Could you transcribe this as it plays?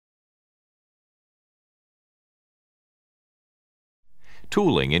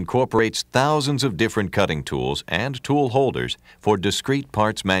Tooling incorporates thousands of different cutting tools and tool holders for discrete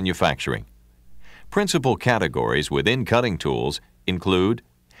parts manufacturing. Principal categories within cutting tools include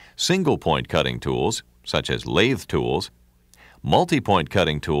single-point cutting tools, such as lathe tools, multi-point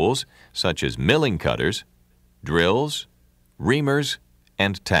cutting tools, such as milling cutters, drills, reamers,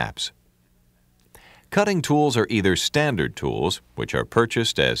 and taps. Cutting tools are either standard tools, which are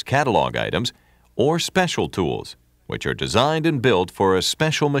purchased as catalog items, or special tools, which are designed and built for a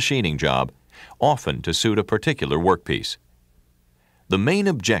special machining job, often to suit a particular workpiece. The main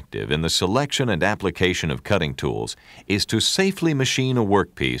objective in the selection and application of cutting tools is to safely machine a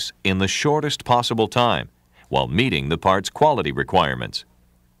workpiece in the shortest possible time while meeting the part's quality requirements.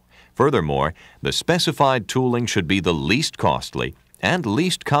 Furthermore, the specified tooling should be the least costly and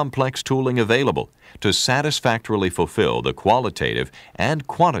least complex tooling available to satisfactorily fulfill the qualitative and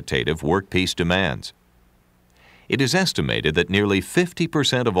quantitative workpiece demands. It is estimated that nearly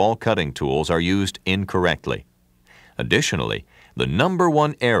 50% of all cutting tools are used incorrectly. Additionally, the number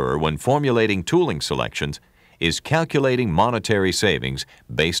one error when formulating tooling selections is calculating monetary savings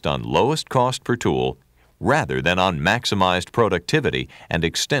based on lowest cost per tool rather than on maximized productivity and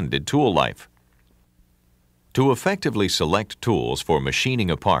extended tool life. To effectively select tools for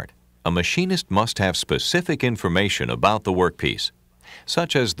machining a part, a machinist must have specific information about the workpiece,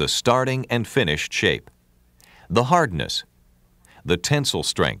 such as the starting and finished shape, the hardness, the tensile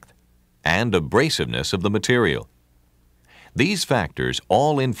strength, and abrasiveness of the material. These factors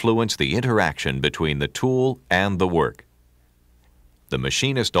all influence the interaction between the tool and the work. The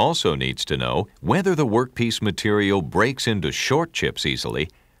machinist also needs to know whether the workpiece material breaks into short chips easily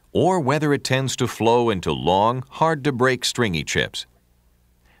or whether it tends to flow into long, hard-to-break stringy chips.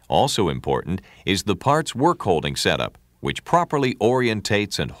 Also important is the part's work-holding setup, which properly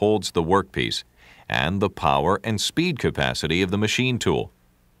orientates and holds the workpiece, and the power and speed capacity of the machine tool.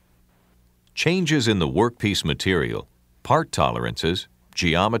 Changes in the workpiece material, part tolerances,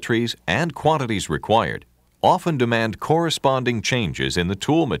 geometries, and quantities required often demand corresponding changes in the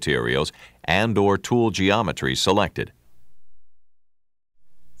tool materials and/or tool geometries selected.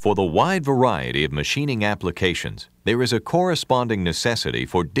 For the wide variety of machining applications, there is a corresponding necessity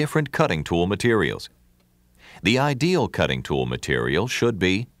for different cutting tool materials. The ideal cutting tool material should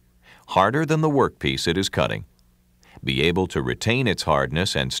be harder than the workpiece it is cutting, be able to retain its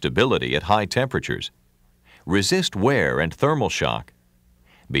hardness and stability at high temperatures, resist wear and thermal shock,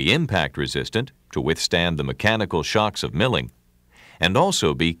 be impact resistant to withstand the mechanical shocks of milling, and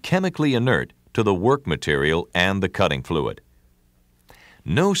also be chemically inert to the work material and the cutting fluid.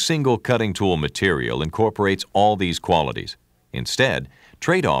 No single cutting tool material incorporates all these qualities. Instead,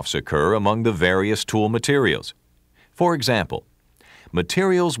 trade-offs occur among the various tool materials. For example,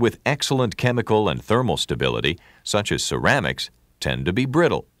 materials with excellent chemical and thermal stability, such as ceramics, tend to be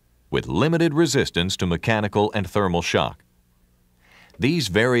brittle, with limited resistance to mechanical and thermal shock. These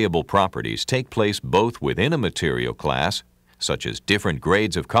variable properties take place both within a material class, such as different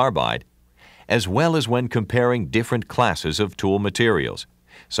grades of carbide, as well as when comparing different classes of tool materials,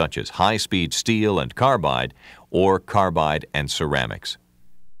 such as high-speed steel and carbide or carbide and ceramics.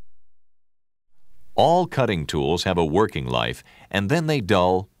 All cutting tools have a working life, and then they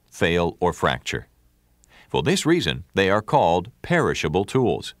dull, fail, or fracture. For this reason, they are called perishable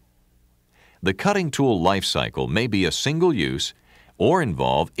tools. The cutting tool life cycle may be a single use or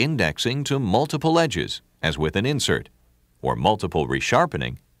involve indexing to multiple edges, as with an insert, or multiple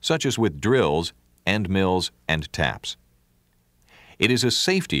resharpening, such as with drills, end mills, and taps. It is a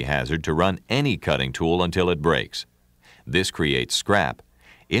safety hazard to run any cutting tool until it breaks. This creates scrap,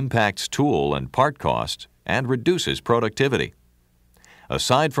 impacts tool and part costs, and reduces productivity.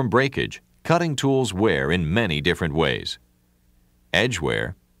 Aside from breakage, cutting tools wear in many different ways. Edge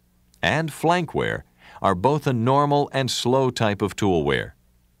wear and flank wear are both a normal and slow type of tool wear.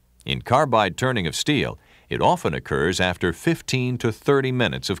 In carbide turning of steel, it often occurs after 15 to 30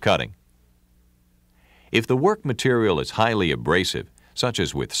 minutes of cutting. If the work material is highly abrasive, such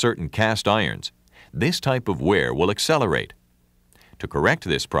as with certain cast irons, this type of wear will accelerate. To correct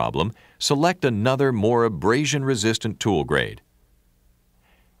this problem, select another more abrasion-resistant tool grade.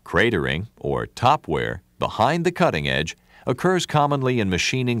 Cratering, or top wear, behind the cutting edge occurs commonly in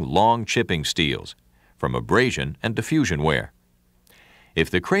machining long chipping steels from abrasion and diffusion wear. If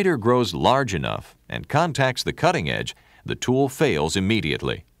the crater grows large enough and contacts the cutting edge, the tool fails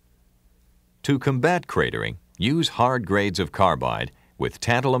immediately. To combat cratering, use hard grades of carbide with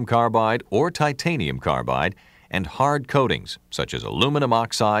tantalum carbide or titanium carbide and hard coatings such as aluminum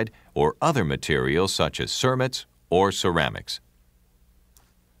oxide or other materials such as cermets or ceramics.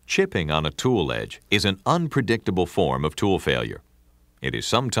 Chipping on a tool edge is an unpredictable form of tool failure. It is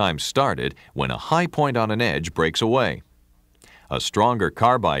sometimes started when a high point on an edge breaks away. A stronger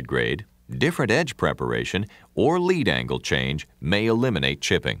carbide grade, different edge preparation, or lead angle change may eliminate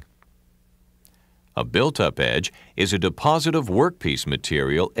chipping. A built-up edge is a deposit of workpiece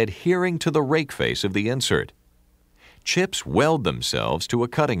material adhering to the rake face of the insert. Chips weld themselves to a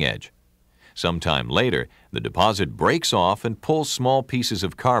cutting edge. Sometime later, the deposit breaks off and pulls small pieces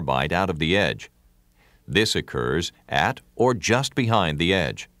of carbide out of the edge. This occurs at or just behind the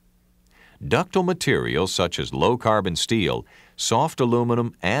edge. Ductile materials such as low-carbon steel, soft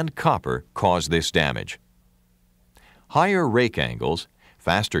aluminum, and copper cause this damage. Higher rake angles,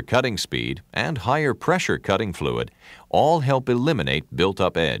 faster cutting speed, and higher pressure cutting fluid all help eliminate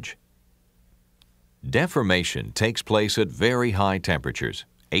built-up edge. Deformation takes place at very high temperatures,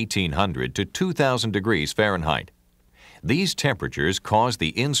 1800 to 2000 degrees Fahrenheit. These temperatures cause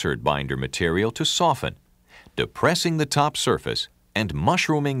the insert binder material to soften, depressing the top surface and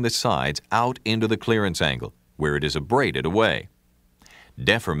mushrooming the sides out into the clearance angle, where it is abraded away.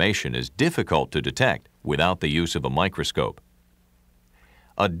 Deformation is difficult to detect without the use of a microscope.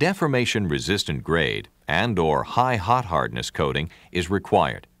 A deformation-resistant grade and/or high hot hardness coating is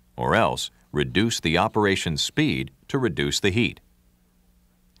required, or else reduce the operation speed to reduce the heat.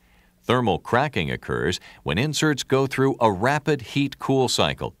 Thermal cracking occurs when inserts go through a rapid heat-cool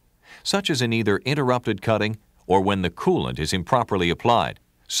cycle, such as in either interrupted cutting or when the coolant is improperly applied,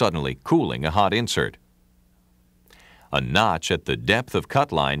 suddenly cooling a hot insert. A notch at the depth of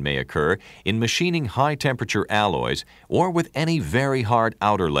cut line may occur in machining high-temperature alloys or with any very hard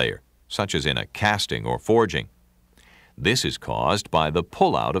outer layer, such as in a casting or forging. This is caused by the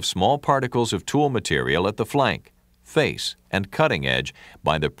pullout of small particles of tool material at the flank, face, and cutting edge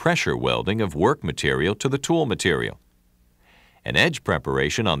by the pressure welding of work material to the tool material. An edge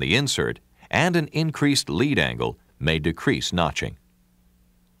preparation on the insert and an increased lead angle may decrease notching.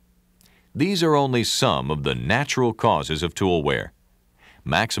 These are only some of the natural causes of tool wear.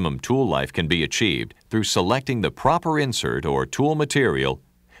 Maximum tool life can be achieved through selecting the proper insert or tool material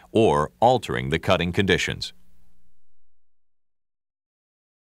or altering the cutting conditions.